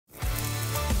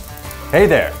Hey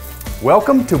there,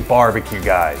 welcome to BBQ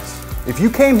Guys. If you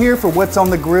came here for what's on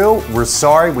the grill, we're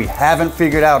sorry we haven't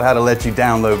figured out how to let you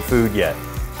download food yet.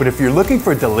 But if you're looking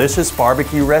for delicious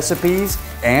barbecue recipes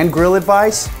and grill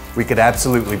advice, we could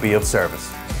absolutely be of service.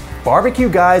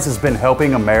 BBQ Guys has been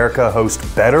helping America host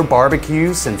better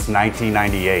barbecues since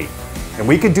 1998. And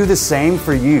we could do the same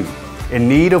for you. In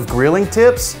need of grilling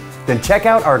tips? Then check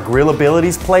out our Grill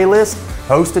Abilities playlist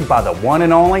hosted by the one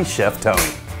and only Chef Tony.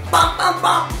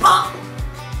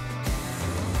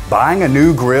 Buying a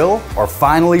new grill or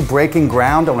finally breaking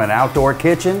ground on an outdoor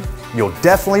kitchen? You'll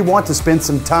definitely want to spend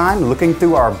some time looking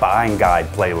through our buying guide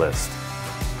playlist.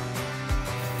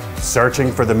 Searching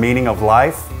for the meaning of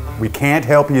life? We can't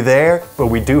help you there, but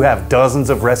we do have dozens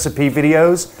of recipe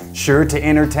videos sure to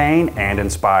entertain and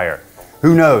inspire.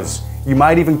 Who knows, you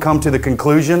might even come to the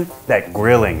conclusion that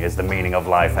grilling is the meaning of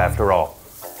life after all.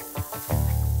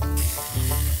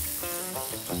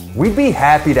 We'd be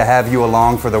happy to have you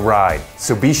along for the ride,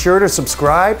 so be sure to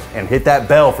subscribe and hit that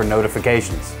bell for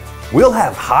notifications. We'll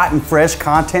have hot and fresh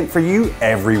content for you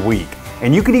every week,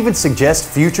 and you can even suggest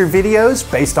future videos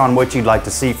based on what you'd like to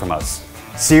see from us.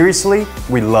 Seriously,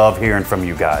 we love hearing from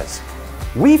you guys.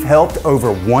 We've helped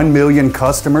over 1 million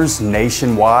customers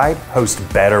nationwide host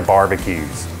better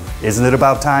barbecues. Isn't it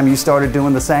about time you started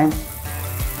doing the same?